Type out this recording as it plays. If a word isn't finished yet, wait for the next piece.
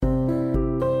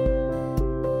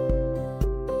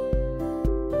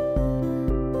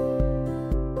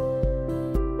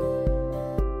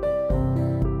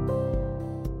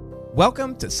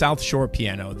Welcome to South Shore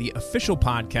Piano, the official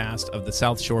podcast of the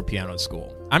South Shore Piano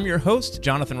School. I'm your host,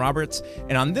 Jonathan Roberts,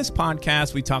 and on this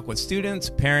podcast, we talk with students,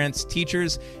 parents,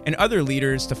 teachers, and other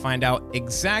leaders to find out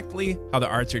exactly how the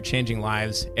arts are changing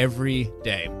lives every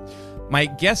day. My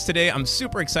guest today, I'm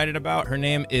super excited about. Her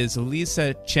name is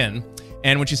Lisa Chin,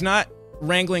 and when she's not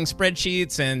wrangling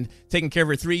spreadsheets and taking care of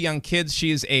her 3 young kids,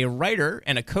 she is a writer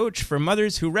and a coach for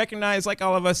mothers who recognize, like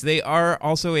all of us, they are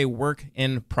also a work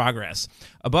in progress.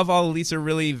 Above all, Lisa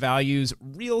really values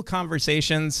real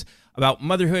conversations about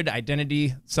motherhood,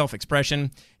 identity,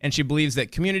 self-expression, and she believes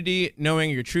that community,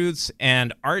 knowing your truths,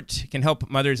 and art can help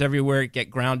mothers everywhere get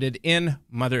grounded in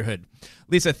motherhood.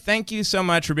 Lisa, thank you so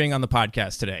much for being on the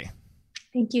podcast today.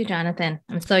 Thank you, Jonathan.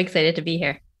 I'm so excited to be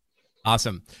here.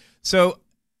 Awesome. So,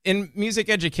 in music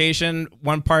education,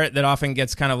 one part that often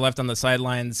gets kind of left on the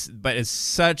sidelines, but is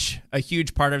such a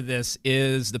huge part of this,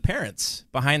 is the parents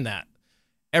behind that.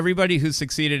 Everybody who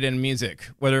succeeded in music,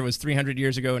 whether it was 300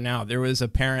 years ago or now, there was a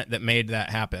parent that made that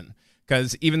happen.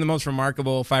 Because even the most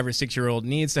remarkable 5 or 6 year old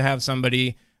needs to have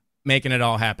somebody making it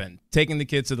all happen, taking the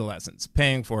kids to the lessons,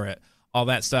 paying for it, all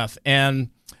that stuff.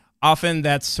 And often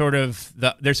that's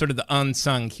they're sort of the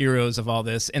unsung heroes of all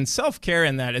this. And self-care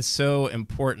in that is so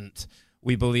important,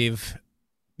 we believe,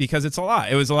 because it's a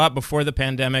lot. It was a lot before the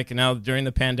pandemic, and now during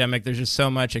the pandemic, there's just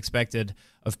so much expected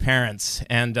of parents,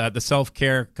 and the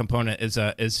self-care component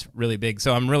is really big.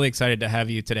 So I'm really excited to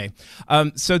have you today.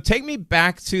 So take me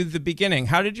back to the beginning.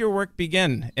 How did your work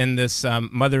begin in this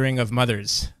mothering of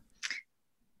mothers?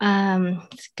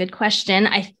 It's a good question.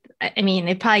 I mean,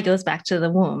 it probably goes back to the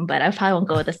womb, but I probably won't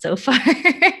go this so far.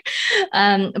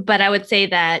 But I would say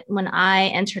that when I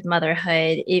entered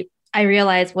motherhood, I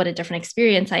realized what a different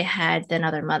experience I had than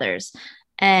other mothers.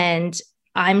 And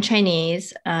I'm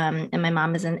Chinese, and my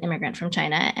mom is an immigrant from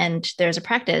China. And there's a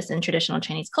practice in traditional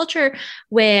Chinese culture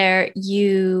where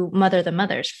you mother the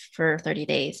mothers for 30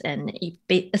 days. And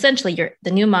essentially,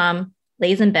 the new mom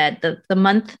lays in bed.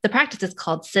 The practice is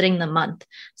called sitting the month.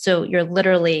 So you're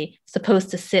literally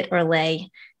supposed to sit or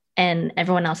lay, and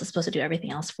everyone else is supposed to do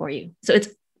everything else for you. So it's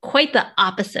quite the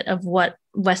opposite of what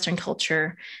Western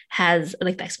culture has,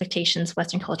 like the expectations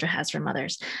Western culture has for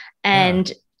mothers. And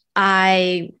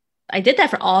I did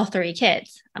that for all 3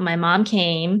 kids. My mom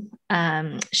came,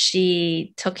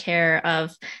 she took care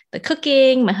of the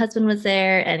cooking. My husband was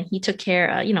there and he took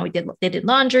care, they did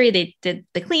laundry, they did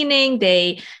the cleaning.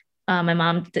 When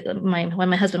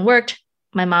my husband worked,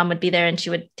 my mom would be there and she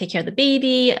would take care of the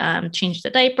baby, change the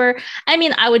diaper. I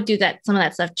mean, I would do some of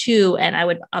that stuff too. And I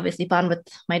would obviously bond with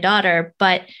my daughter,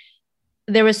 but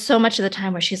there was so much of the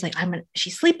time where she's like,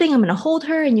 she's sleeping, I'm going to hold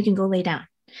her and you can go lay down.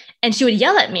 And she would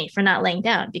yell at me for not laying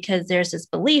down, because there's this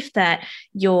belief that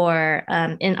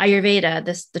in Ayurveda,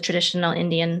 the traditional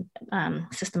Indian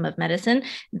system of medicine,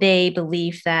 they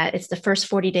believe that it's the first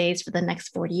 40 days for the next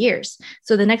 40 years.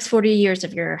 So the next 40 years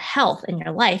of your health and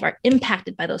your life are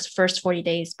impacted by those first 40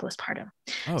 days postpartum.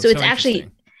 Oh, so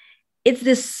it's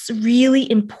this really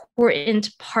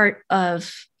important part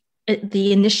of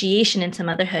the initiation into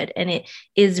motherhood. And it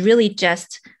is really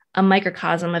just a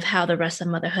microcosm of how the rest of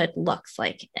motherhood looks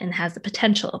like and has the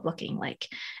potential of looking like.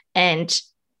 And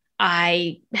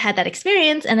I had that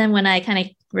experience. And then when I kind of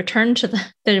returned to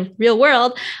the real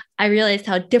world, I realized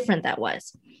how different that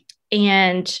was.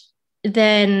 And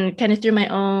then kind of through my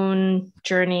own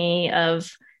journey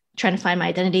of trying to find my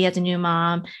identity as a new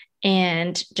mom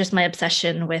and just my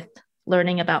obsession with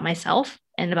learning about myself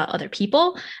and about other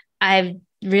people, I've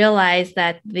realized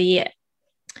that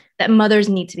that mothers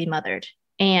need to be mothered,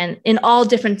 and in all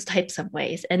different types of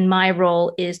ways. And my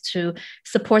role is to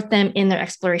support them in their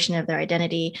exploration of their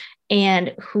identity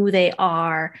and who they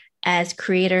are as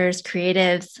creators,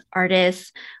 creatives,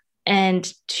 artists,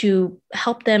 and to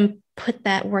help them put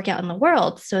that work out in the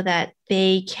world so that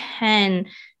they can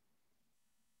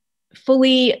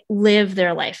fully live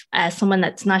their life as someone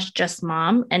that's not just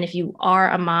mom. And if you are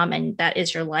a mom and that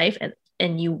is your life,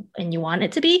 and you want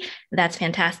it to be, that's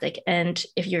fantastic. And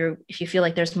if you feel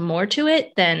like there's more to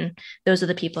it, then those are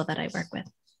the people that I work with.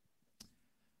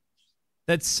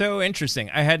 That's so interesting.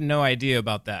 I had no idea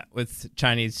about that with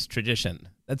Chinese tradition.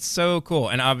 That's so cool.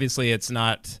 And obviously it's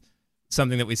not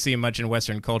something that we see much in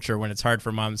Western culture, when it's hard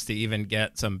for moms to even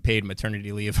get some paid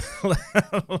maternity leave,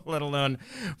 let alone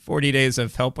 40 days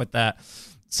of help with that.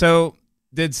 So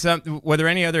were there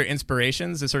any other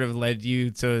inspirations that sort of led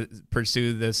you to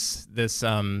pursue this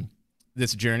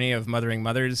journey of mothering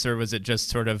mothers, or was it just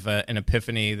sort of an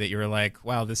epiphany that you were like,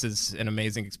 wow, this is an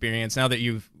amazing experience? Now that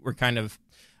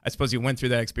I suppose you went through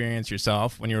that experience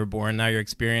yourself when you were born, now you're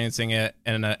experiencing it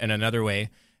in another way.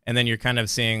 and then you're kind of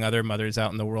seeing other mothers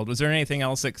out in the world. Was there anything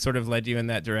else that sort of led you in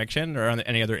that direction, or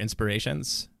any other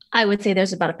inspirations? I would say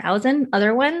there's about 1,000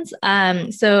 other ones.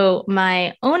 So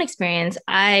my own experience,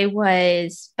 I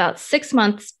was about 6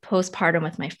 months postpartum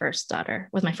with my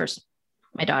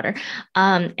daughter.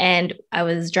 And I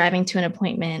was driving to an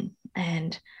appointment,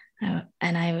 and I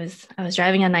was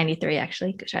driving on 93,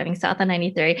 actually driving south on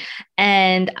 93.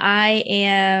 And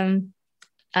I'm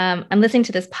listening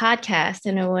to this podcast,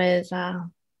 and it was,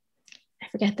 I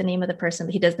forget the name of the person,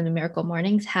 but he does the Miracle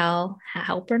Mornings, Hal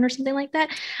Halpern or something like that.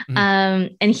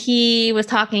 And he was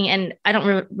talking, and I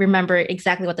don't remember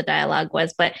exactly what the dialogue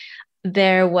was, but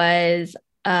there was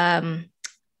a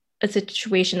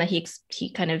situation that he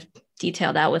kind of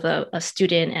detailed out with a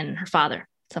student and her father,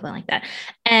 something like that.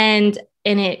 And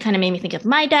it kind of made me think of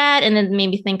my dad, and then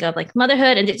made me think of like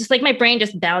motherhood, and it just like my brain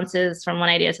just bounces from one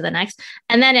idea to the next.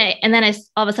 And then I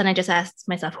all of a sudden I just asked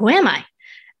myself, who am I?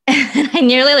 And I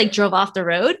nearly like drove off the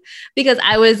road because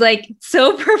I was like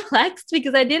so perplexed,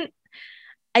 because I didn't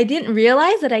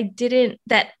realize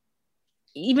that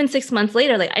even 6 months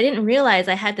later, like I didn't realize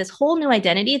I had this whole new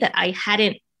identity that I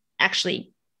hadn't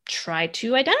actually tried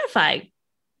to identify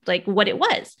like what it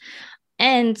was.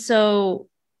 And so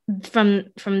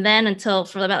from then until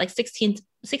for about like 16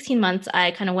 months,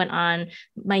 I kind of went on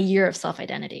my year of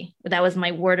self-identity. That was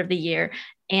my word of the year.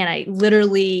 And I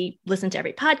literally listened to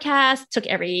every podcast, took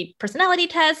every personality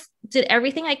test, did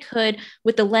everything I could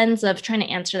with the lens of trying to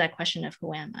answer that question of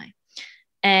who am I?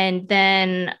 And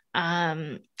then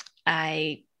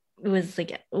it was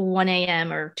like 1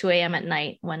 a.m. or 2 a.m. at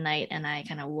night one night, and I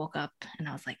kind of woke up and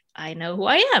I was like, I know who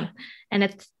I am. And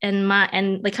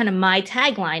like kind of my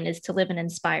tagline is to live an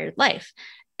inspired life.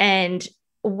 And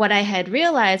what I had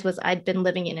realized was I'd been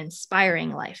living an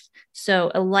inspiring life.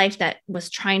 So a life that was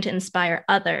trying to inspire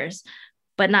others,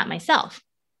 but not myself.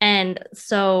 And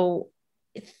so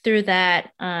through that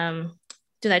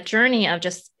journey of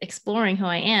just exploring who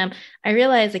I am, I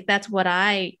realized like that's what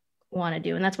I want to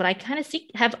do. And that's what I kind of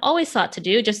have always sought to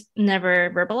do, just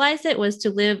never verbalized it, was to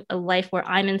live a life where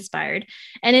I'm inspired.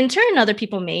 And in turn, other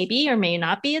people may be or may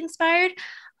not be inspired.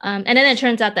 And then it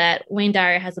turns out that Wayne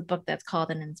Dyer has a book that's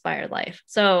called An Inspired Life.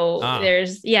 So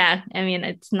it's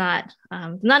not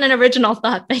an original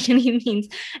thought by any means.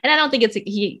 And I don't think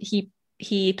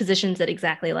he positions it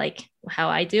exactly like how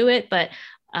I do it, but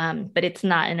it's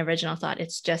not an original thought.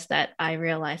 It's just that I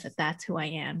realize that that's who I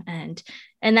am. And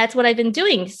that's what I've been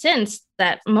doing since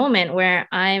that moment, where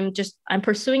I'm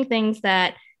pursuing things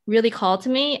that really call to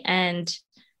me, and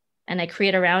I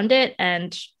create around it,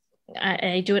 and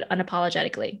I do it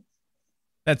unapologetically.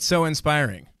 That's so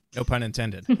inspiring. No pun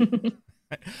intended.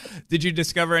 Did you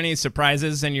discover any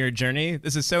surprises in your journey?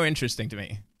 This is so interesting to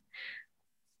me.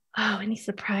 Oh, any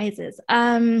surprises?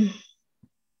 I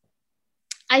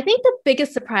think the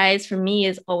biggest surprise for me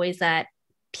is always that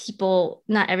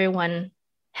not everyone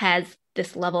has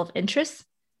this level of interest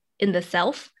in the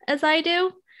self as I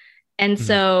do. And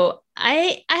so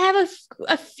I have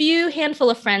a few handful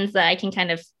of friends that I can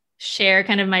kind of share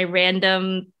kind of my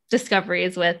random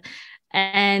discoveries with.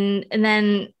 And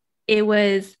then I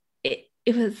was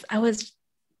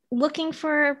looking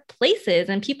for places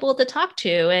and people to talk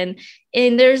to. And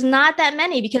there's not that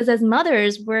many, because as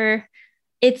mothers,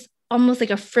 it's almost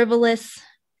like a frivolous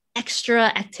extra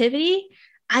activity.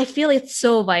 I feel it's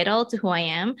so vital to who I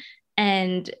am.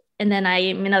 And then I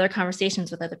am in other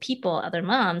conversations with other people, other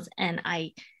moms, and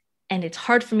it's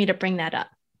hard for me to bring that up,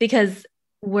 because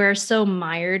we're so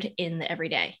mired in the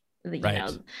everyday, the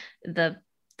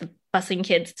busing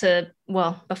kids to,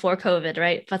 before COVID,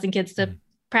 right? Busing kids to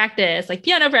practice, like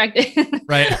piano practice.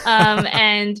 Right.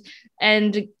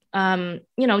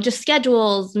 Just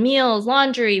schedules, meals,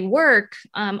 laundry, work,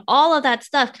 all of that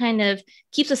stuff kind of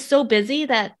keeps us so busy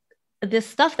that this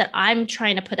stuff that I'm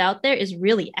trying to put out there is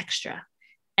really extra.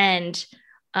 And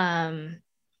while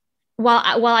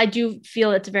I do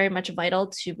feel it's very much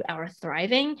vital to our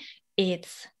thriving,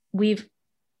 we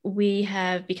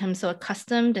have become so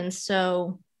accustomed and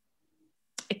so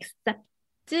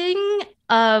accepting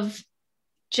of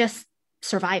just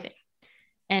surviving.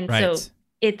 And so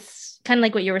it's kind of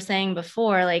like what you were saying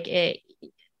before, like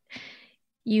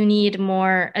you need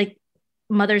more, like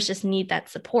mothers just need that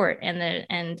support,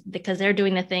 and because they're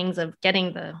doing the things of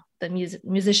getting the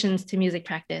musicians to music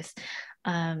practice.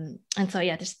 And so,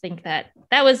 yeah, just think that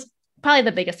was probably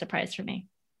the biggest surprise for me.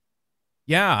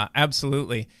 Yeah,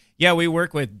 absolutely. Yeah, we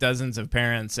work with dozens of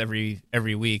parents every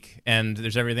week, and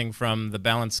there's everything from the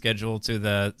balanced schedule to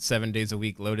the 7 days a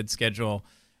week loaded schedule.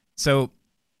 So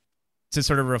to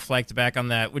sort of reflect back on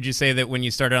that, would you say that when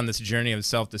you started on this journey of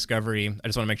self-discovery, I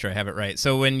just want to make sure I have it right.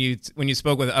 So when you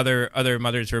spoke with other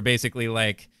mothers who are basically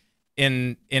like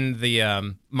in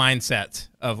the mindset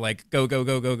of like go go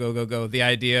go go go go go, the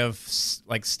idea of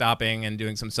like stopping and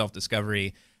doing some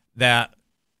self-discovery, that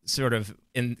sort of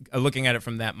in looking at it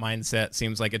from that mindset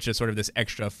seems like it's just sort of this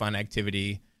extra fun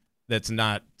activity that's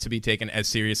not to be taken as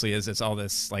seriously as it's all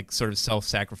this like sort of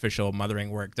self-sacrificial mothering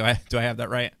work. Do I have that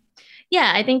right?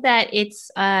 Yeah, I think that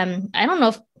it's I don't know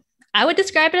if I would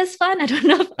describe it as fun. I don't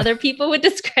know if other people would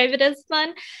describe it as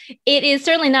fun. It is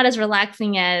certainly not as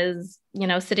relaxing as,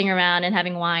 sitting around and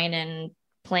having wine and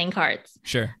playing cards.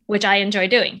 Sure. Which I enjoy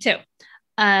doing too.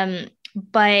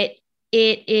 But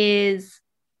it is,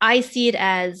 I see it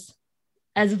as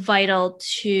vital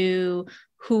to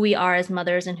who we are as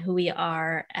mothers and who we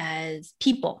are as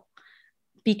people,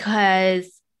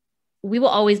 because we will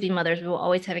always be mothers. We will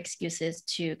always have excuses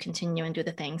to continue and do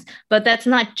the things, but that's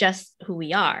not just who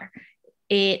we are.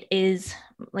 It is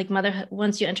like motherhood.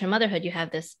 Once you enter motherhood, you have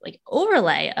this like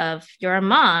overlay of you're a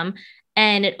mom,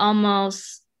 and it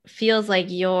almost feels like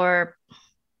you're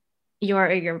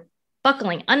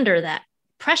buckling under that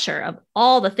pressure of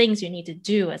all the things you need to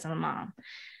do as a mom.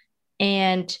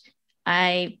 And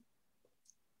I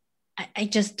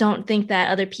just don't think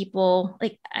that other people,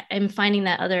 like I'm finding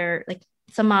that other, like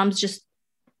some moms just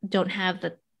don't have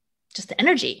the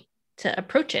energy to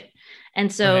approach it.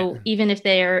 And so right. Even if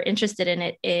they're interested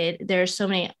in it, there's so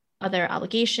many other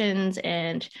obligations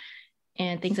and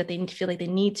things that they feel like they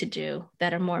need to do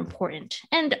that are more important.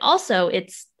 And also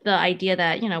it's the idea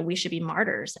that, we should be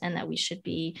martyrs and that we should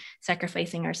be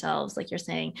sacrificing ourselves, like you're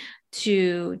saying,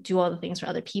 to do all the things for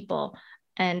other people.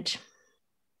 And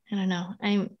I don't know,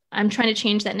 I'm trying to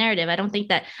change that narrative. I think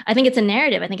it's a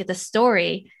narrative. I think it's a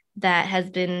story that has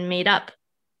been made up,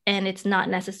 and it's not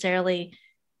necessarily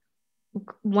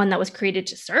one that was created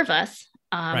to serve us.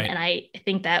 Right. And I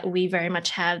think that we very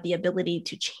much have the ability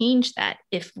to change that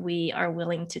if we are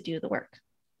willing to do the work.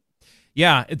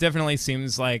 Yeah, it definitely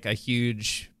seems like a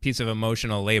huge piece of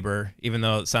emotional labor, even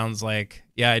though it sounds like,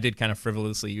 I did kind of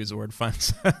frivolously use the word fun.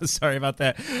 Sorry about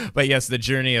that. But yes, the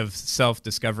journey of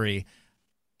self-discovery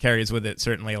carries with it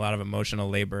certainly a lot of emotional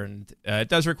labor, and it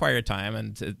does require time,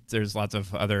 and there's lots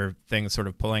of other things sort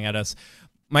of pulling at us.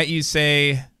 Might you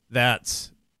say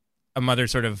that a mother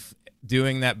sort of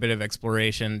doing that bit of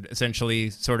exploration,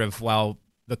 essentially sort of while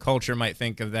the culture might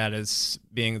think of that as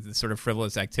being the sort of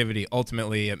frivolous activity,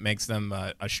 ultimately it makes them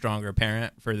a stronger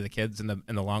parent for the kids in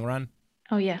the long run?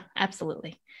 Oh yeah,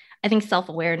 absolutely. I think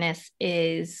self-awareness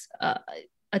is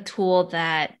a tool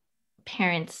that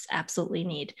parents absolutely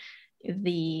need.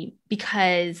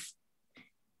 Because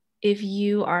if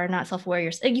you are not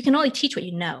self-aware, you can only teach what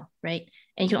you know, right?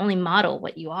 And you can only model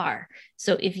what you are.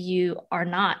 So if you are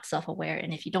not self-aware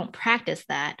and if you don't practice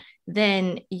that,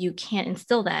 then you can't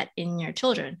instill that in your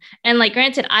children. And like,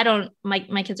 granted,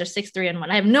 my kids are 6, 3, and 1.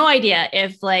 I have no idea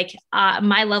if like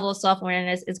my level of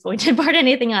self-awareness is going to impart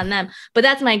anything on them, but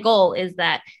that's my goal, is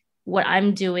that what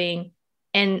I'm doing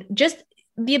and just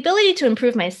the ability to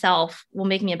improve myself will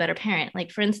make me a better parent.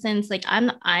 Like, for instance, like I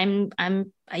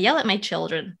yell at my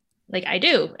children, like I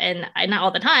do, and not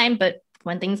all the time, but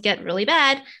when things get really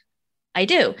bad, I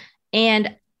do.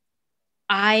 And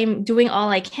I'm doing all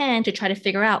I can to try to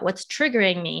figure out what's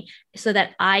triggering me so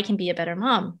that I can be a better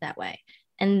mom that way.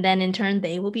 And then in turn,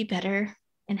 they will be better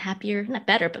and happier, not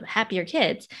better, but happier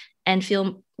kids, and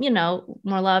feel,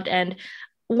 more loved. And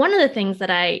one of the things that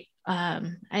I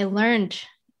learned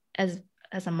as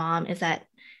a mom is that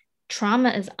trauma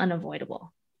is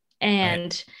unavoidable.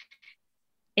 And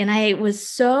I was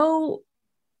so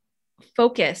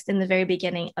focused in the very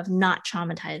beginning of not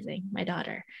traumatizing my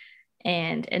daughter.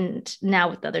 And now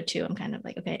with the other two, I'm kind of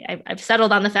like, okay, I've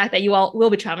settled on the fact that you all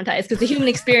will be traumatized, because the human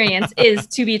experience is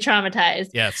to be traumatized.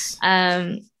 Yes.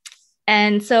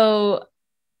 And so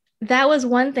that was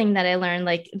one thing that I learned,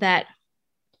 like that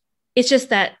it's just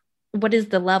that what is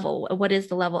the level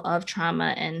of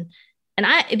trauma? And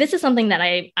this is something that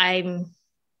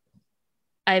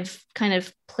I've kind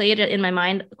of played it in my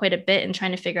mind quite a bit and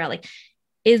trying to figure out, like,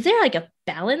 is there like a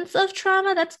balance of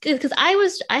trauma? That's good, because I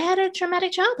had a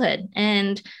traumatic childhood,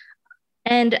 and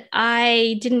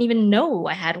I didn't even know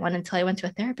I had one until I went to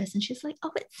a therapist, and she's like,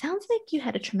 "Oh, it sounds like you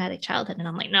had a traumatic childhood." And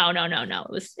I'm like, "No. It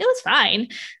was fine.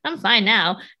 I'm fine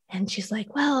now." And she's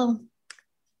like, "Well,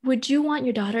 would you want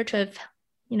your daughter to have,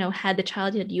 had the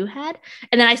childhood you had?"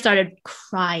 And then I started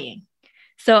crying.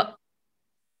 So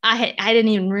I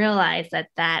didn't even realize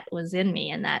that was in me,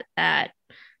 and that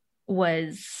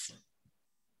was,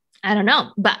 I don't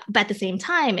know, but at the same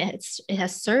time, it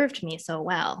has served me so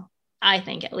well. I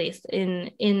think, at least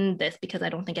in this, because I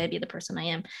don't think I'd be the person I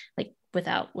am like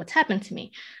without what's happened to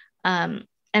me. And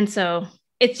so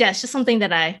it's just something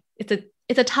that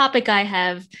it's a topic I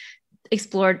have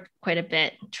explored quite a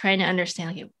bit, trying to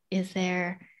understand, like, is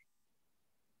there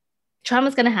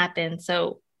trauma's going to happen?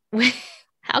 So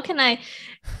how can I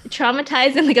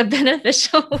traumatize in like a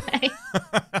beneficial way?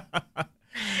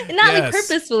 Not like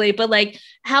purposefully, but like,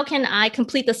 how can I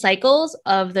complete the cycles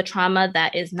of the trauma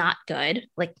that is not good?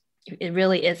 Like, it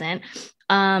really isn't.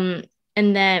 And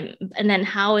then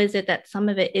how is it that some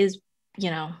of it is,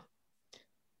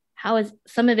 how is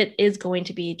some of it is going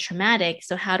to be traumatic?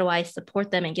 So how do I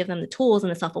support them and give them the tools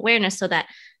and the self-awareness so that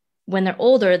when they're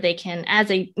older, they can, as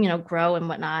they, grow and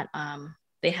whatnot,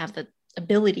 they have the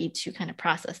ability to kind of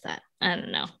process that. I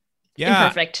don't know. Yeah.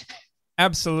 Imperfect.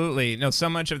 Absolutely. No, so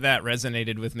much of that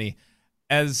resonated with me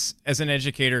as an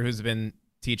educator who's been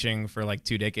teaching for like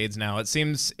 2 decades now. It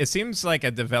seems like a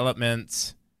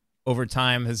development over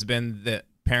time has been that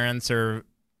parents are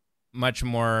much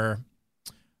more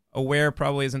aware,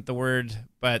 probably isn't the word,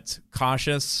 but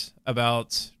cautious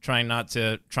about trying not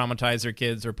to traumatize their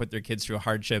kids or put their kids through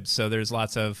hardships. So there's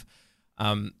lots of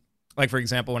like, for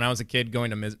example, when I was a kid,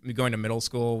 going to middle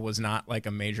school was not like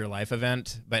a major life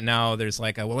event. But now there's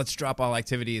like, well, let's drop all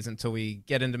activities until we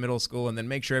get into middle school and then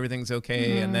make sure everything's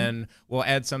okay. Mm-hmm. And then we'll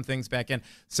add some things back in.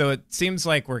 So it seems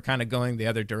like we're kind of going the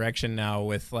other direction now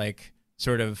with like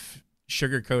sort of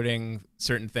sugarcoating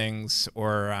certain things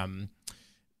or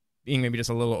being maybe just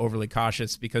a little overly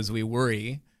cautious because we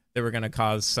worry that we're going to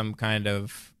cause some kind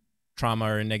of trauma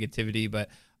or negativity, but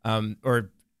or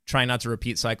try not to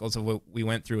repeat cycles of what we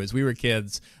went through as we were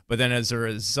kids. But then as a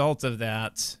result of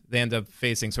that, they end up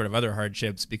facing sort of other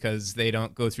hardships because they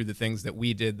don't go through the things that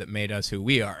we did that made us who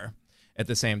we are at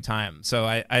the same time. So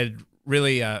I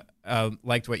really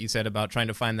liked what you said about trying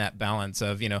to find that balance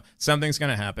of, something's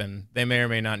going to happen. They may or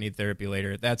may not need therapy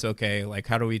later. That's okay. Like,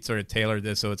 how do we sort of tailor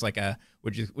this so it's like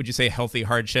would you say healthy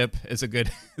hardship is a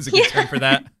good term for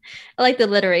that? I like the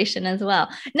alliteration as well.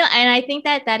 No, and I think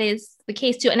that is the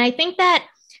case too. And I think that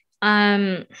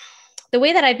the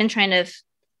way that I've been trying to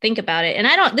think about it,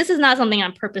 and this is not something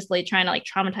I'm purposely trying to like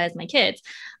traumatize my kids,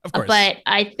 of course. But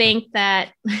I think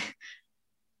that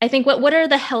what are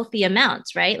the healthy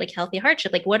amounts, right? Like healthy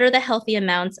hardship, like what are the healthy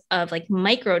amounts of like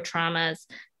micro traumas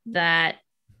that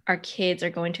our kids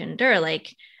are going to endure?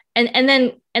 Like, and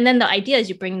then the idea is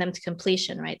you bring them to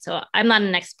completion, right? So I'm not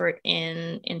an expert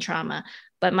in trauma,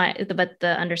 but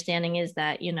the understanding is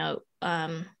that,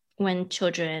 when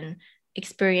children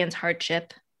experience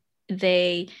hardship,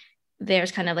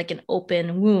 there's kind of like an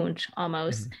open wound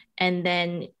almost. Mm-hmm. And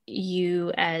then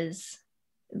you, as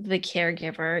the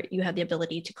caregiver, you have the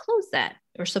ability to close that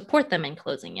or support them in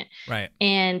closing it. Right.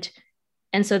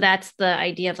 And so that's the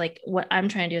idea of like, what I'm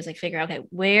trying to do is like figure out, okay,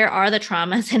 where are the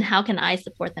traumas and how can I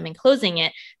support them in closing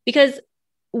it? Because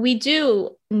we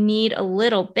do need a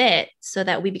little bit so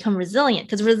that we become resilient,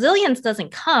 because resilience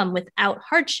doesn't come without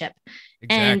hardship.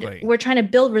 Exactly. And we're trying to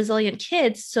build resilient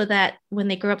kids so that when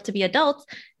they grow up to be adults,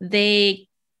 they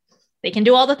can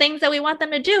do all the things that we want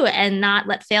them to do and not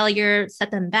let failure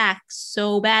set them back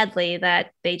so badly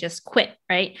that they just quit,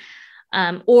 right?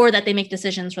 Or that they make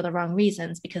decisions for the wrong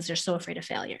reasons because they're so afraid of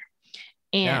failure.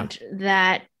 And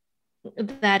that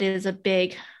is a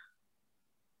big,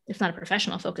 it's not a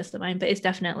professional focus of mine, but it's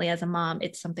definitely, as a mom,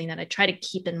 it's something that I try to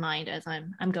keep in mind as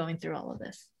I'm going through all of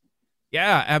this.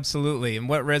 Yeah, absolutely. And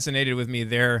what resonated with me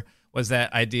there was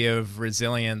that idea of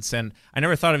resilience. And I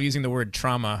never thought of using the word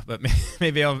trauma, but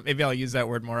maybe I'll use that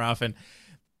word more often,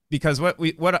 because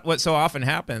what so often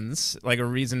happens, like a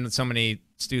reason that so many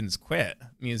students quit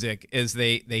music, is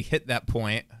they hit that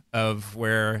point of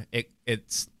where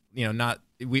it's not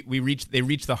they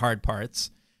reach the hard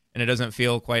parts and it doesn't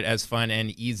feel quite as fun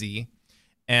and easy.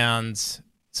 And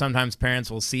sometimes parents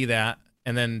will see that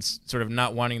and then sort of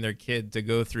not wanting their kid to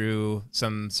go through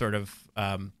some sort of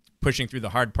pushing through the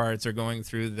hard parts or going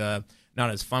through the not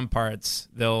as fun parts,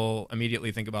 they'll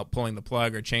immediately think about pulling the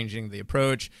plug or changing the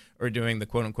approach or doing the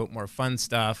quote unquote more fun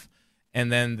stuff.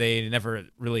 And then they never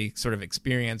really sort of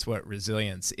experience what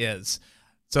resilience is.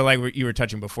 So like you were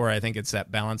touching before, I think it's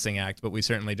that balancing act, but we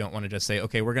certainly don't want to just say,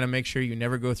 okay, we're going to make sure you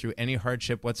never go through any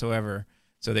hardship whatsoever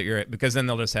so that because then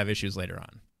they'll just have issues later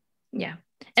on. Yeah.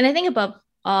 And I think above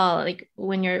all, like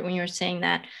when you're saying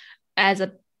that as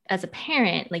a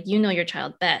parent, like, your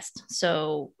child best.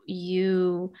 So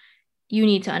you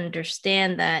need to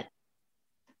understand that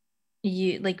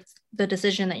the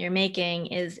decision that you're making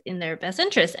is in their best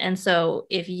interest. And so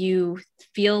if you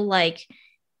feel like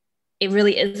it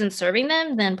really isn't serving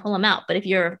them, then pull them out. But if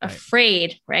you're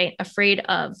afraid, right, afraid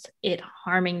of it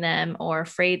harming them or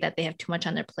afraid that they have too much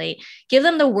on their plate, give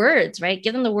them the words, right?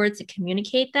 Give them the words to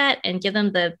communicate that, and give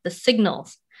them the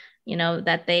signals,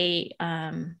 that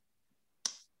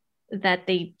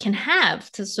they can have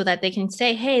so that they can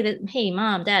say, hey,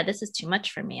 mom, dad, this is too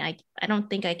much for me. I don't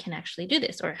think I can actually do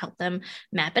this, or help them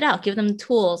map it out, give them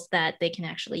tools that they can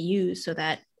actually use so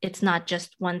that it's not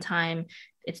just one time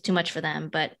it's too much for them,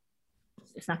 but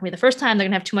it's not gonna be the first time they're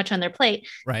gonna have too much on their plate.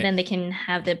 Right. Then they can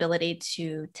have the ability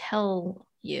to tell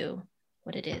you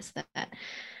what it is that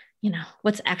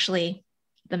what's actually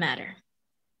the matter.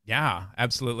 Yeah,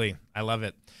 absolutely. I love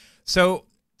it. So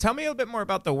tell me a little bit more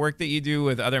about the work that you do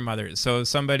with other mothers. So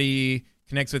somebody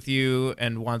connects with you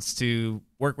and wants to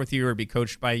work with you or be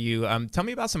coached by you. Tell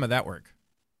me about some of that work.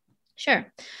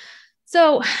 Sure.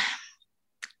 So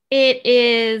it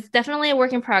is definitely a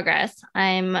work in progress.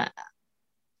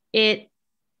 It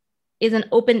is an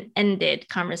open-ended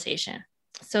conversation.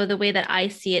 So the way that I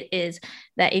see it is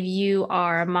that if you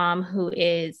are a mom who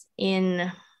is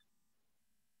in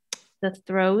the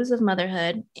throes of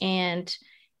motherhood, and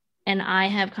I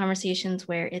have conversations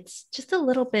where it's just a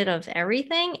little bit of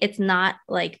everything. It's not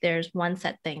like there's one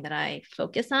set thing that I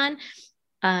focus on.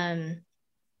 I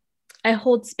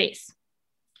hold space.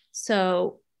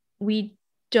 So we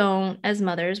don't, as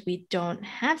mothers, we don't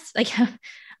have, like,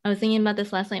 I was thinking about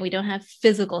this last night. We don't have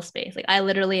physical space. Like, I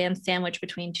literally am sandwiched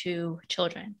between two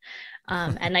children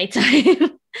at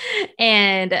nighttime.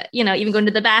 And, even going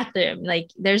to the bathroom,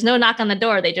 like, there's no knock on the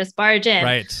door. They just barge in.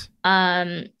 Right.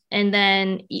 And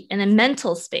then in a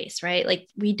mental space, right? Like,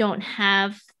 we don't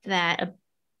have that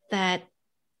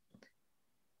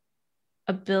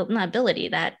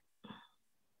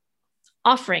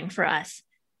offering for us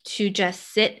to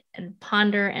just sit and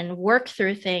ponder and work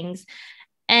through things.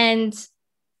 And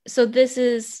so this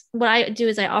is what I do,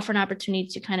 is I offer an opportunity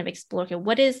to kind of explore, okay,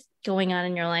 what is going on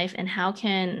in your life and how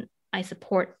can I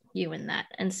support you in that?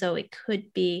 And so it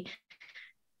could be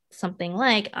something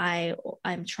like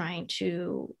I'm trying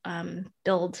to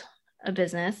build a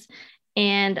business,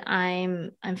 and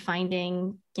I'm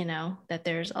finding, that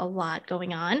there's a lot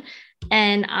going on,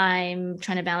 and I'm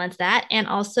trying to balance that. And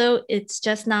also, this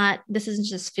isn't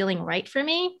just feeling right for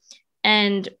me.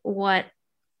 And what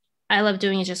I love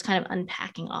doing is just kind of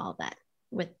unpacking all of that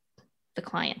with the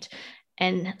client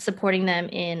and supporting them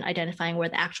in identifying where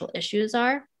the actual issues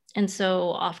are. And so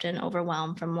often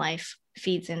overwhelm from life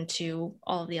feeds into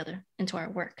into our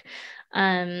work.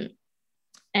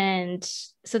 And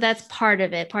so that's part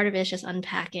of it. Part of it is just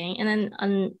unpacking. And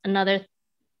then another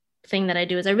thing that I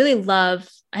do is I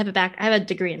have a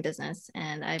degree in business,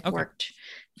 and I've worked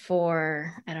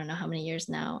for, I don't know how many years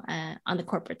now, on the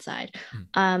corporate side.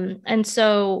 And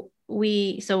so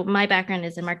my background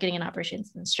is in marketing and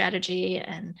operations and strategy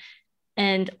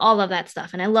and all of that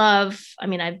stuff. And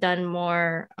I've done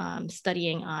more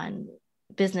studying on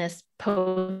business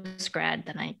post grad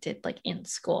than I did like in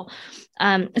school.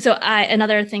 So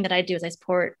another thing that I do is I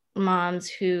support moms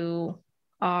who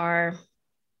want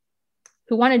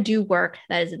to do work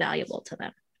that is valuable to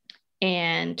them,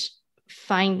 and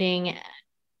figuring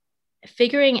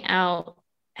out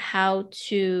how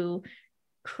to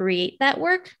create that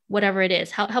work, whatever it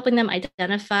is, helping them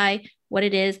identify what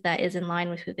it is that is in line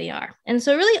with who they are. And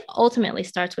so it really ultimately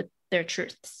starts with their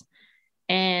truths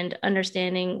and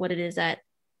understanding what it is that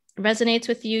resonates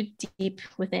with you deep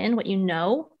within, what you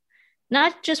know,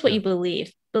 not just what you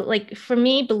believe. But like, for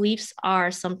me, beliefs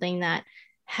are something that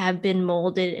have been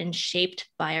molded and shaped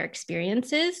by our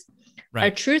experiences. Right.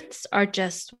 Our truths are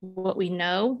just what we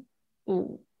know,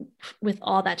 with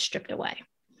all that stripped away.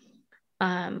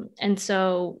 And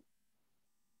so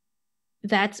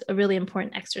that's a really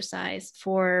important exercise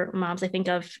for moms. I think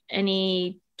of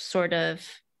any sort of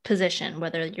position,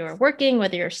 whether you're working,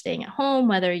 whether you're staying at home,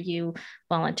 whether you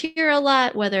volunteer a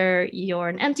lot, whether you're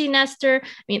an empty nester.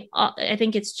 I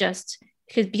think it's just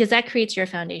because that creates your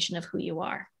foundation of who you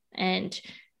are. And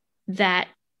that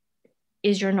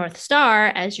is your North Star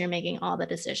as you're making all the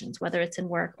decisions, whether it's in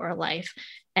work or life,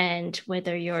 and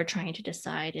whether you're trying to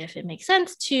decide if it makes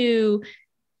sense to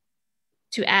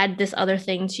add this other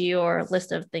thing to your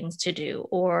list of things to do,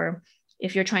 or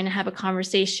if you're trying to have a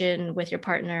conversation with your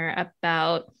partner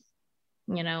about,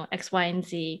 X, Y, and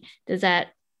Z,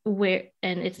 and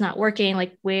it's not working,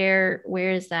 like where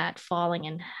is that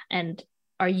falling, and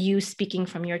are you speaking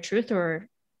from your truth or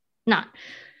not?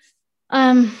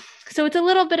 So it's a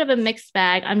little bit of a mixed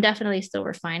bag. I'm definitely still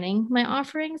refining my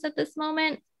offerings at this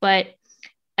moment, but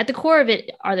at the core of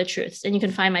it are the truths. And you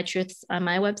can find my truths on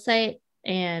my website.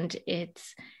 And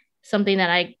it's something that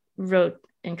I wrote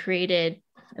and created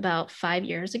about 5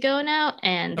 years ago now,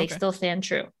 and they Okay. still stand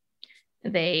true.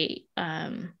 They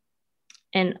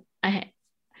and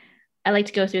I like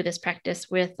to go through this practice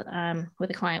with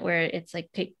a client where it's like,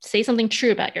 okay, say something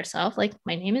true about yourself, like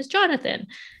my name is Jonathan,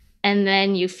 and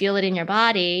then you feel it in your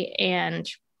body, and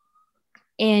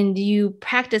you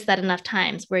practice that enough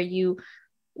times where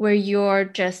you're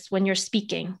just, when you're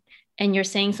speaking and you're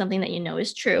saying something that you know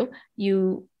is true,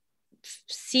 you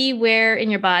see where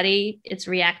in your body it's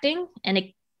reacting, and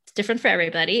it's different for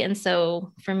everybody. And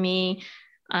so for me,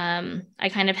 I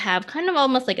kind of have kind of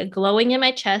almost like a glowing in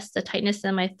my chest, a tightness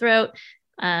in my throat.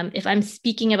 If I'm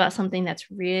speaking about something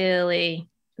that's really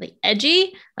like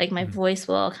edgy, like my Mhm. voice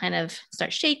will kind of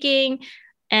start shaking,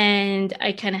 and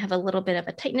I kind of have a little bit of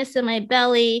a tightness in my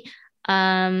belly.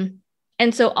 And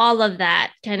so all of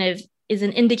that kind of is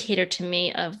an indicator to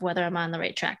me of whether I'm on the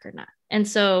right track or not. And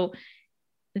so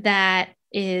that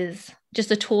is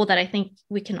just a tool that I think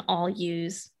we can all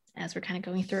use as we're kind of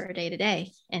going through our day to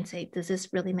day and say, does this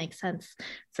really make sense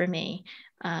for me?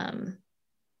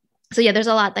 So yeah, there's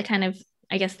a lot that kind of,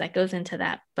 I guess, that goes into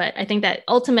that. But I think that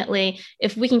ultimately,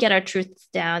 if we can get our truths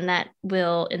down, that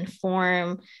will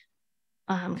inform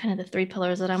kind of the three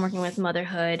pillars that I'm working with: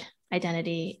 motherhood,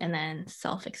 identity, and then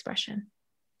self-expression.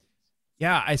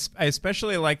 Yeah, I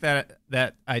especially like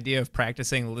that idea of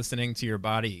practicing listening to your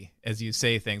body as you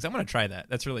say things. I'm going to try that.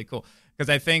 That's really cool because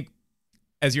I think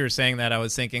as you were saying that, I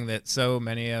was thinking that so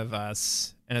many of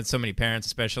us, and it's so many parents,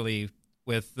 especially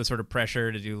with the sort of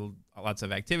pressure to do lots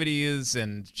of activities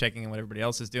and checking what everybody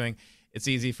else is doing, it's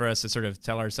easy for us to sort of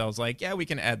tell ourselves like, yeah, we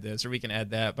can add this or we can add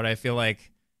that. But I feel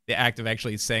like the act of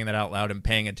actually saying that out loud and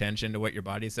paying attention to what your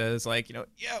body says, like,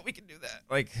 yeah, we can do that.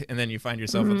 Like, and then you find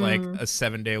yourself with like Mm, a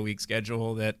 7 day a week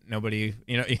schedule that nobody,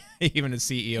 even a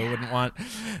CEO wouldn't yeah. want,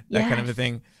 that kind of a Yes.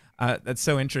 thing. That's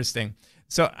so interesting.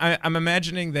 So I'm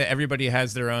imagining that everybody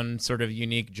has their own sort of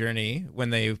unique journey when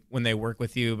they work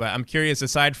with you. But I'm curious,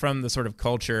 aside from the sort of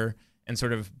culture and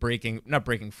sort of not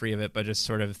breaking free of it, but just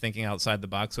sort of thinking outside the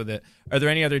box with it, are there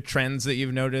any other trends that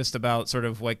you've noticed about sort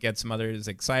of what gets mothers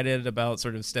excited about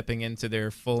sort of stepping into their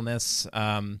fullness,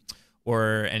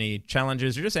 or any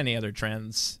challenges, or just any other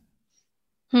trends?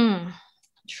 Hmm.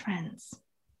 Trends.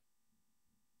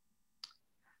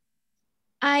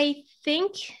 I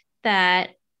think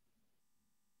that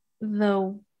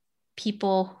the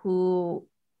people who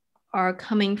are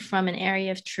coming from an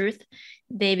area of truth,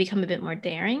 they become a bit more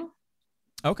daring,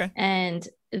 Okay. and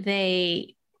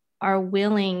they are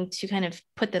willing to kind of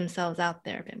put themselves out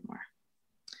there a bit more.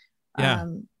 Yeah.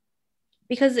 Um,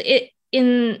 because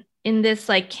in this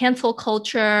like cancel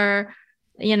culture,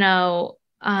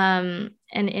 and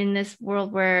in this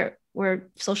world where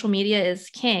social media is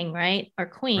king, right, or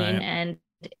queen, Right.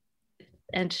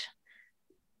 and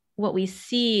what we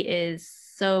see is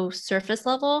so surface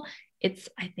level.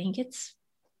 I think it's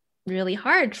really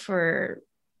hard for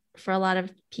a lot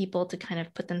of people to kind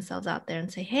of put themselves out there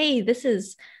and say, hey, this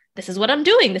is what I'm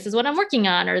doing, this is what I'm working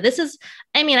on, or this is,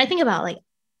 I mean, I think about like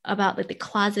the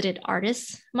closeted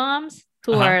artist moms Uh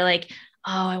who huh. are like,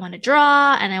 oh, I want to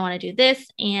draw and I want to do this,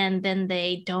 and then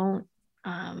they don't,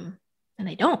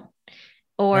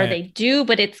 or Right. they do,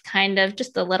 but it's kind of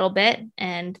just a little bit,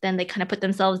 and then they kind of put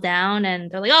themselves down and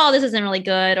they're like, oh, this isn't really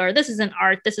good, or this isn't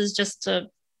art, this is just a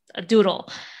doodle.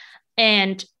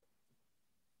 And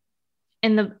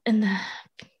and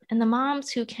the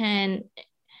moms who can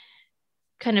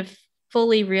kind of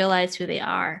fully realize who they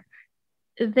are,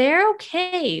 they're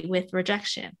okay with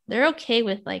rejection, they're okay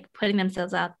with like putting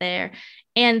themselves out there,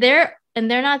 and they're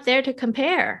not there to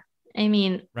compare. I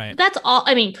mean, Right. that's all.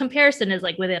 I mean, comparison is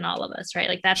like within all of us, right?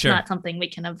 Like that's Sure. not something we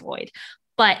can avoid,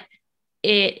 but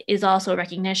it is also a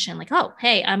recognition like, oh,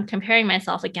 hey, I'm comparing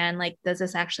myself again, like does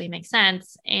this actually make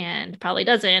sense? And probably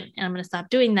doesn't, and I'm going to stop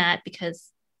doing that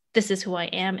because this is who I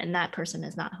am and that person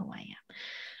is not who I am.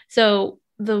 So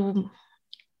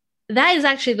that is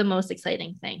actually the most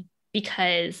exciting thing,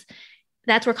 because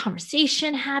that's where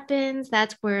conversation happens,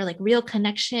 that's where like real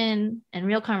connection and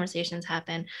real conversations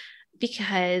happen.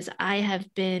 Because I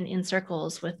have been in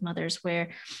circles with mothers where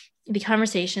the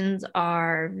conversations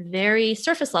are very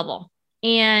surface level,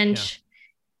 Yeah.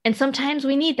 and sometimes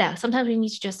we need that, sometimes we need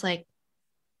to just like,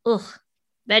 ugh,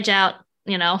 veg out,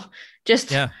 you know,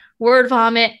 just Yeah. word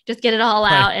vomit, just get it all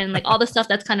Right. out, and like all the stuff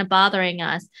that's kind of bothering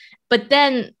us. But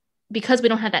then, because we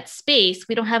don't have that space,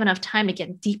 we don't have enough time to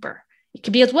get deeper. It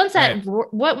could, because Right.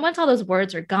 once all those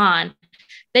words are gone,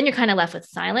 then you're kind of left with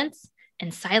silence,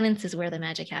 and silence is where the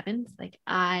magic happens. Like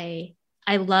I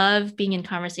love being in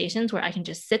conversations where I can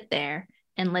just sit there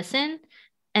and listen,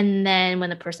 and then when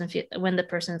the person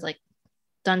is like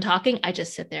done talking, I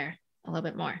just sit there a little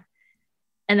bit more,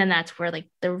 And then that's where like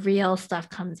the real stuff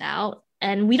comes out.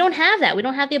 And we don't have that. We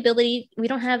don't have the ability, we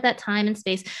don't have that time and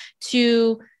space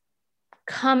to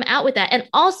come out with that. And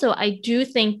also, I do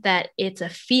think that it's a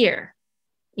fear,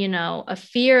 a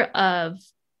fear of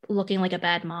looking like a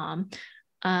bad mom,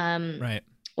 Right.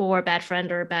 or a bad friend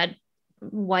or a bad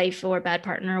wife or a bad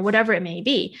partner or whatever it may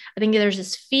be. I think there's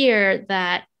this fear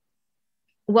that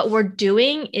what we're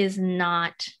doing is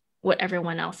not what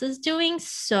everyone else is doing.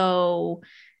 So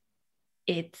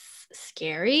it's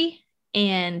scary,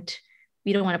 and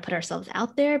we don't want to put ourselves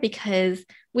out there because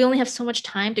we only have so much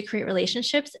time to create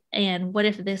relationships. And what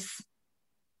if this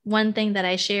one thing that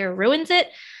I share ruins it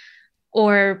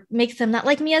or makes them not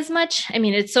like me as much? I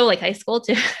mean, it's so like high school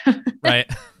too. Right.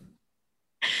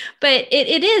 But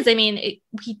it is, I mean,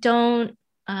 we don't,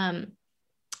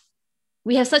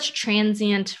 we have such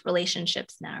transient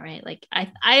relationships now, right? Like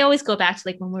I always go back to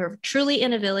like when we were truly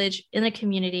in a village, in a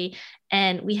community,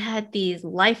 and we had these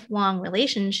lifelong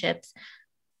relationships.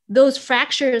 Those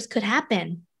fractures could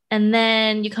happen, and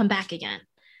then you come back again.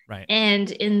 Right. And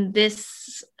in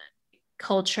this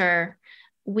culture,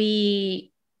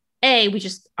 we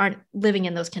just aren't living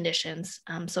in those conditions.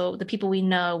 So the people we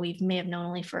know, we may have known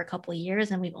only for a couple of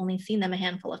years, and we've only seen them a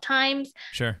handful of times.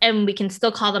 Sure. And we can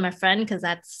still call them a friend because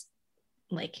that's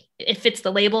like, it fits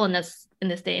the label in this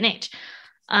day and age.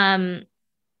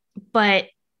 But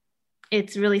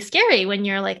it's really scary when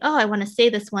you're like, oh, I want to say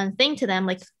this one thing to them.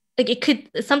 Like it could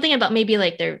something about maybe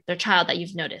like their child that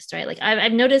you've noticed, right? Like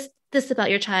I've noticed this about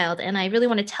your child, and I really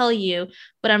want to tell you,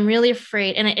 but I'm really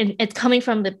afraid. And it's coming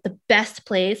from the best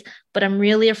place, but I'm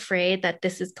really afraid that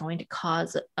this is going to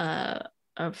cause a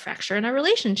fracture in our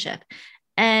relationship.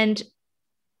 And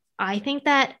I think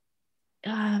that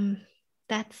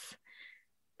that's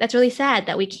really sad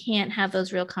that we can't have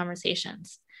those real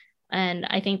conversations. And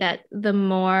I think that the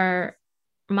more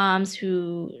moms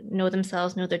who know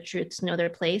themselves, know their truths, know their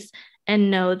place, and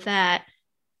know that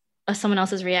someone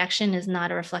else's reaction is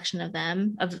not a reflection of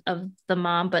them, of the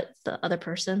mom, but the other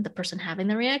person, the person having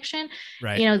the reaction.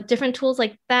 Right. Different tools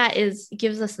like that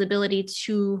gives us the ability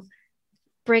to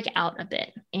break out a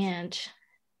bit and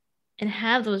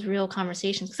have those real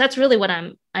conversations. Because that's really what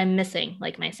I'm missing,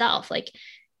 like myself, like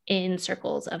in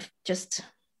circles of just,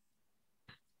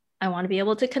 I want to be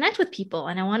able to connect with people,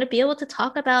 and I want to be able to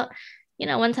talk about,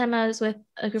 one time I was with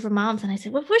a group of moms and I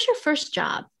said, what was your first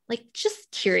job? Like, just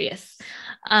curious.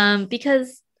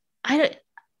 Because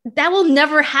that will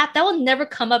never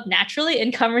come up naturally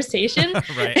in conversation.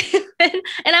 Right.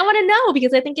 and I want to know,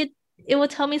 because I think it will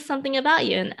tell me something about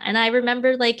you. And I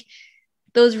remember like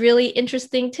those really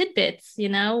interesting tidbits.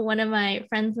 One of my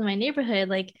friends in my neighborhood,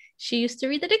 like she used to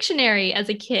read the dictionary as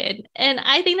a kid. And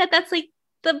I think that that's like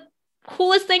the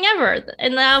coolest thing ever.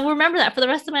 And I'll remember that for the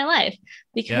rest of my life,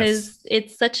 because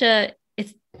it's such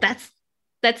that's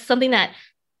something that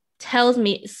tells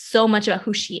me so much about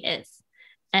who she is.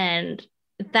 And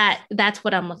that's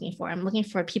what I'm looking for. I'm looking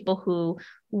for people who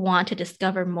want to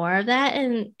discover more of that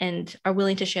and are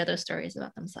willing to share those stories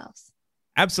about themselves.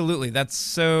 Absolutely. That's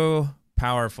so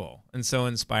powerful and so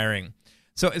inspiring.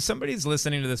 So if somebody's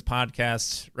listening to this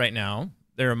podcast right now,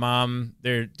 they're a mom,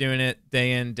 they're doing it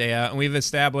day in, day out. And we've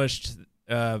established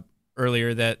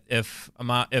earlier that if a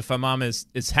mom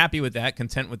is happy with that,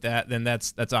 content with that, then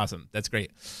that's awesome. That's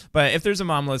great. But if there's a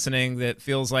mom listening that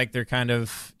feels like they're kind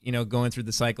of, going through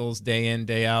the cycles day in,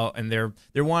 day out, and they're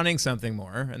wanting something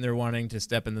more, and they're wanting to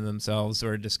step into themselves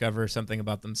or discover something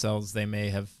about themselves they may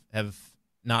have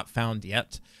not found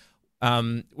yet.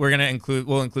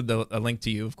 We'll include a link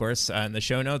to you, of course, in the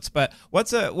show notes. But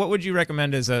what would you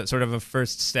recommend as a sort of a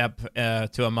first step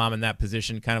to a mom in that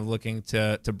position, kind of looking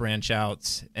to branch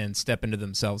out and step into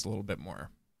themselves a little bit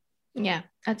more? Yeah,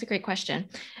 that's a great question.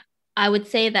 I would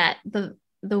say that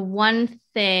the one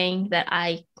thing that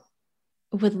I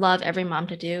would love every mom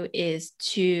to do is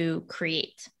to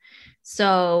create.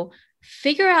 So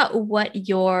figure out what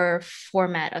your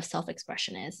format of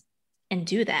self-expression is and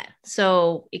do that.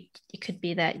 So it could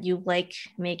be that you like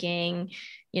making,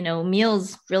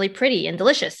 meals really pretty and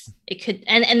delicious. It could,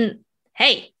 and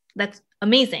hey, that's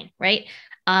amazing, right?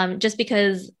 Just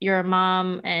because you're a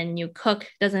mom and you cook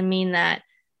doesn't mean that.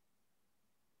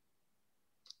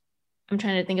 I'm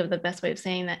trying to think of the best way of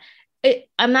saying that.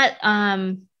 I'm not,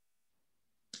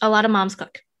 a lot of moms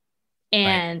cook,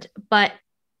 and, right.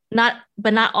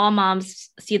 but not all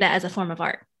moms see that as a form of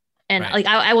art. And right. Like,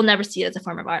 I will never see it as a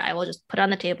form of art. I will just put it on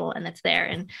the table and it's there.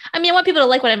 And I mean, I want people to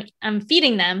like what I'm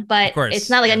feeding them, but it's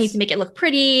not like I need to make it look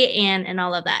pretty and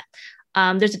all of that.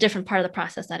 There's a different part of the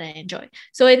process that I enjoy.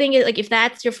 So I think like if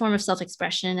that's your form of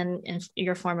self-expression and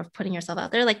your form of putting yourself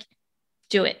out there, like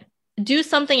do it, do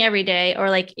something every day. Or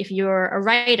like if you're a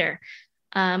writer,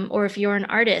 Or if you're an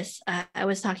artist, I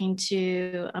was talking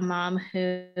to a mom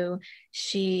who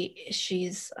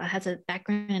she's has a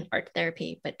background in art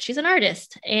therapy, but she's an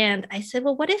artist. And I said,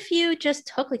 well, what if you just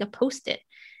took like a Post-it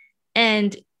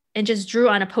and just drew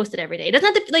on a Post-it every day? It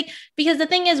doesn't have to like, because the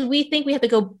thing is, we think we have to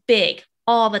go big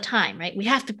all the time, right? We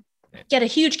have to get a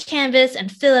huge canvas and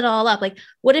fill it all up. Like,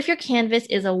 what if your canvas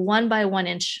is a 1x1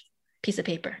 inch piece of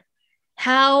paper?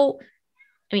 I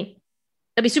mean,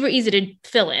 it'd be super easy to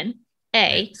fill in.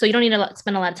 So you don't need to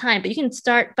spend a lot of time, but you can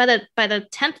start by the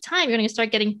 10th time, you're going to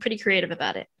start getting pretty creative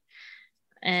about it.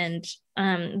 And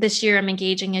this year I'm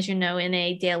engaging, as you know, in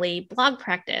a daily blog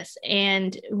practice.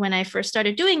 And when I first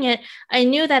started doing it, I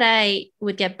knew that I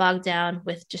would get bogged down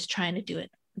with just trying to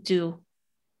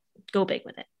go big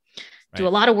with it. Right. Do a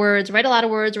lot of words, write a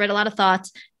lot of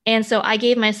thoughts. And so I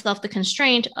gave myself the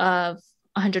constraint of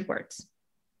 100 words.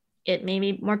 It made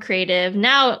me more creative.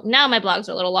 Now my blogs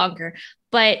are a little longer,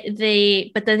 but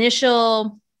the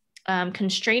initial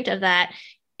constraint of that,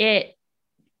 it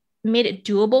made it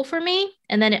doable for me.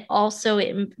 And then it also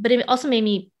made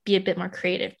me be a bit more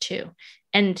creative too.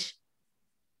 And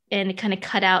it kind of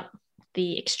cut out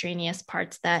the extraneous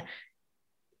parts that,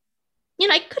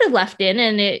 I could have left in,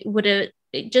 and it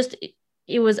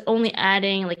was only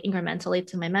adding like incrementally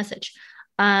to my message.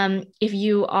 If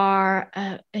you are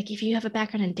if you have a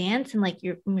background in dance and like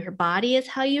your body is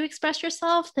how you express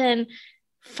yourself, then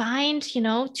find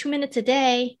 2 minutes a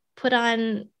day, put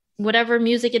on whatever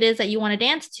music it is that you want to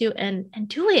dance to, and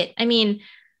do it. I mean,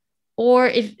 or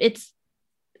if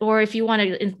you want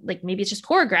to, like, maybe it's just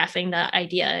choreographing the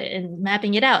idea and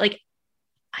mapping it out. Like,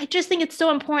 I just think it's so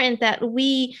important that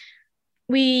we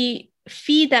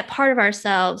feed that part of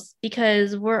ourselves,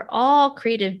 because we're all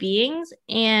creative beings.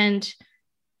 And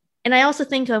I also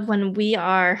think of when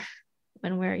we're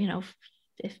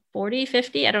 40,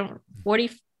 50, around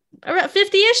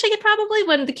 50-ish, I could probably,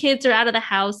 when the kids are out of the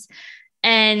house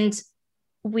and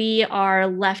we are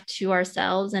left to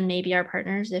ourselves, and maybe our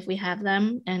partners, if we have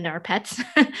them, and our pets.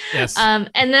 Yes. And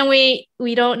then we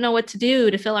don't know what to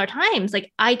do to fill our times.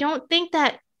 Like, I don't think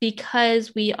that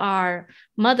because we are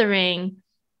mothering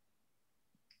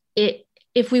it,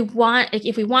 if we want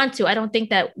to, I don't think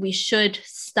that we should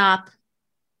stop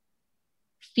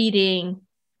feeding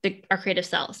our creative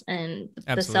selves and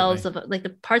Absolutely. The cells of, like, the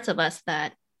parts of us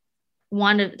that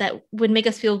would make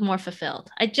us feel more fulfilled.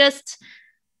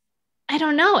 I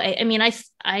don't know. I mean,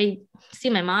 I see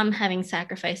my mom having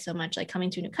sacrificed so much, like coming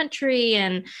to a new country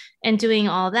and doing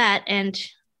all that. And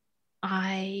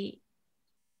I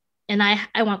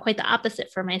want quite the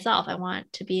opposite for myself. I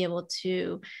want to be able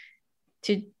to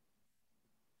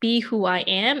be who I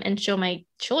am and show my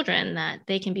children that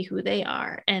they can be who they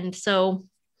are. And so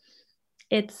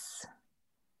it's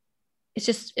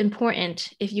just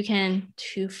important, if you can,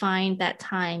 to find that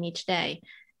time each day.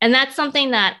 And that's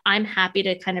something that I'm happy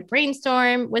to kind of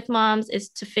brainstorm with moms, is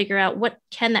to figure out what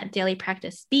can that daily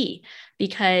practice be,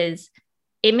 because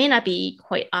it may not be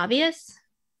quite obvious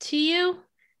to you.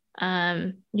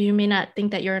 You may not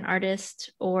think that you're an artist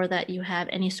or that you have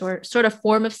any sort of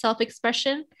form of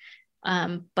self-expression.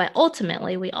 But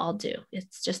ultimately we all do.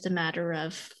 It's just a matter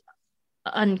of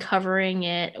uncovering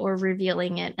it or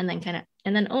revealing it, and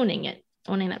then owning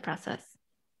that process.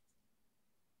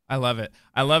 I love it.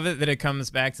 I love it that it comes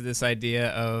back to this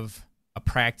idea of a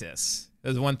practice.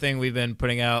 There's one thing we've been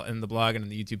putting out in the blog and in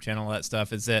the YouTube channel, all that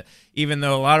stuff, is that even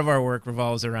though a lot of our work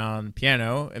revolves around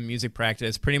piano and music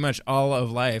practice, pretty much all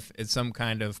of life is some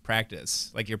kind of practice.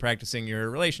 Like, you're practicing your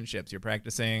relationships, you're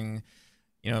practicing,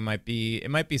 it might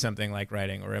be something like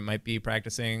writing, or it might be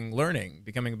practicing learning,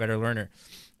 becoming a better learner.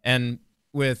 And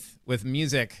with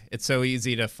music, it's so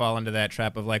easy to fall into that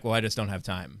trap of like, well, I just don't have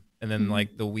time. And then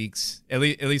like the weeks, at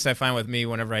least I find with me,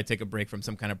 whenever I take a break from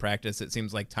some kind of practice, it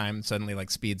seems like time suddenly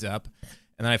like speeds up.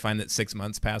 And then I find that 6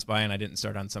 months pass by and I didn't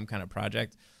start on some kind of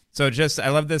project. So I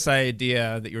love this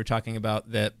idea that you were talking about,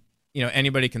 that,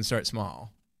 anybody can start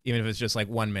small, even if it's just like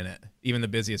 1 minute. Even the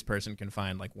busiest person can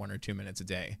find like 1 or 2 minutes a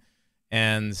day.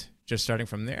 And just starting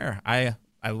from there, I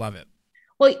love it.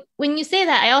 Well, when you say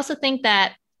that, I also think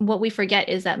that what we forget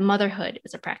is that motherhood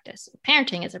is a practice,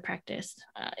 parenting is a practice,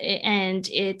 and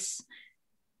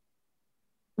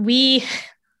we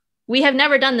have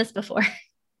never done this before,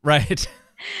 right?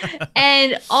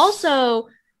 And also,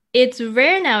 it's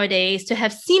rare nowadays to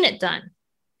have seen it done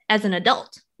as an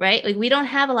adult, right? Like, we don't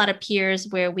have a lot of peers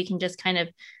where we can just kind of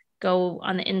go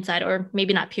on the inside, or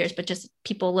maybe not peers, but just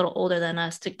people a little older than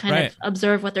us, to kind of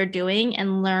observe what they're doing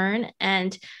and learn.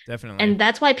 And definitely, and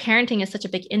that's why parenting is such a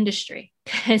big industry,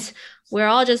 because we're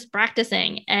all just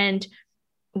practicing and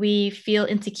we feel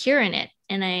insecure in it.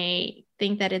 And I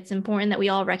think that it's important that we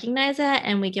all recognize that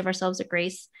and we give ourselves a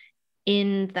grace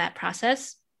in that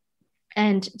process,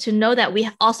 and to know that we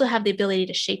also have the ability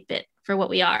to shape it for what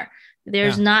we are.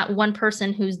 There's not one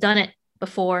person who's done it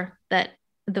before that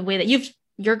the way that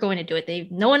you're going to do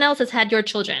it. No one else has had your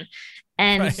children.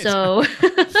 And right. so,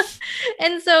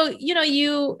 and so,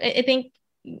 I think,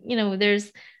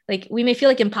 there's like, we may feel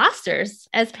like imposters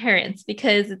as parents,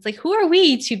 because it's like, who are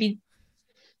we to be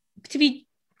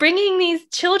bringing these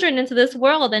children into this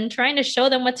world and trying to show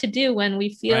them what to do when we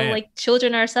feel right. like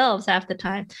children ourselves half the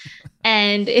time.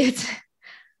 And it's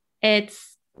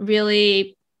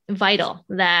really vital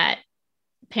that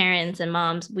parents and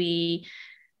moms, we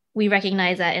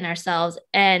recognize that in ourselves,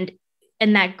 and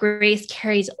that grace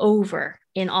carries over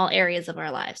in all areas of our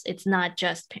lives. It's not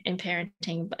just in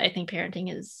parenting, but I think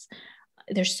parenting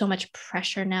there's so much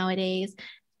pressure nowadays,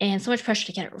 and so much pressure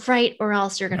to get it right, or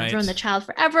else you're going right. to ruin the child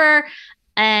forever.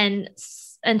 And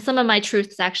some of my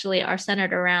truths actually are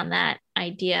centered around that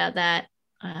idea that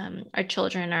our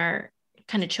children are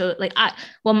kind of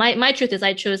my truth is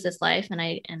I chose this life, and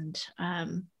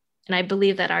I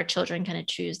believe that our children kind of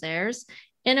choose theirs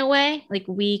in a way. Like,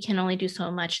 we can only do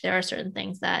so much. There are certain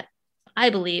things that I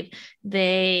believe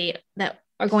that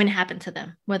are going to happen to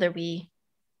them, whether we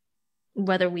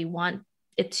want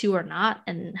it to or not,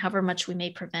 and however much we may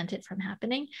prevent it from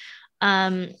happening.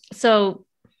 So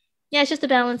yeah, it's just a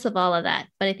balance of all of that.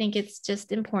 But I think it's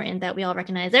just important that we all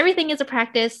recognize everything is a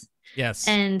practice. Yes.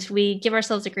 And we give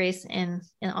ourselves a grace in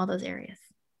all those areas.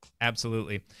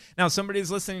 Absolutely. Now,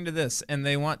 somebody's listening to this and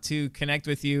they want to connect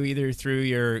with you either through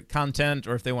your content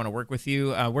or if they want to work with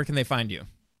you, where can they find you?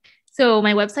 So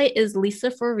my website is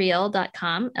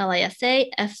lisaforreal.com,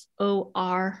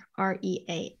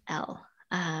 LISAFORREAL.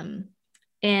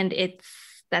 And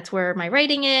that's where my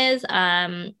writing is.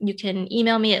 You can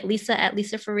email me at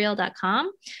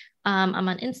lisa@lisaforreal.com. I'm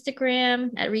on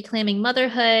Instagram at Reclaiming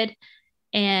Motherhood,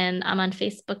 and I'm on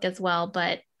Facebook as well,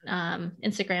 but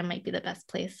Instagram might be the best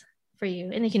place for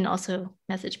you. And you can also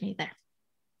message me there.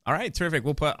 All right, terrific.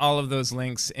 We'll put all of those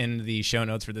links in the show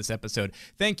notes for this episode.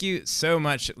 Thank you so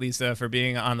much, Lisa, for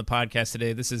being on the podcast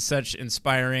today. This is such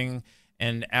inspiring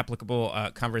and applicable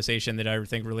conversation that I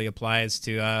think really applies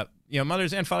to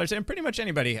mothers and fathers and pretty much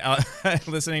anybody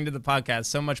listening to the podcast.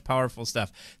 So much powerful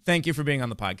stuff. Thank you for being on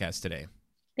the podcast today.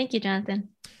 Thank you, Jonathan.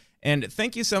 And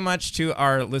thank you so much to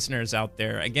our listeners out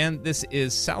there. Again, this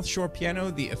is South Shore Piano,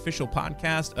 the official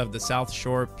podcast of the South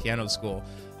Shore Piano School.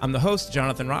 I'm the host,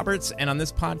 Jonathan Roberts, and on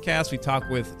this podcast, we talk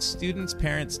with students,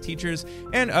 parents, teachers,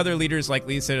 and other leaders like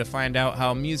Lisa to find out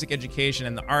how music education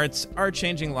and the arts are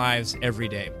changing lives every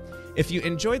day. If you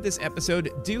enjoyed this episode,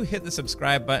 do hit the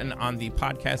subscribe button on the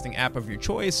podcasting app of your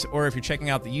choice, or if you're checking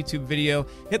out the YouTube video,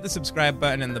 hit the subscribe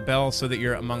button and the bell so that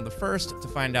you're among the first to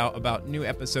find out about new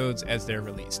episodes as they're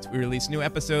released. We release new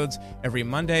episodes every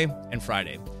Monday and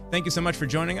Friday. Thank you so much for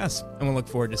joining us, and we'll look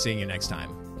forward to seeing you next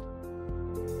time.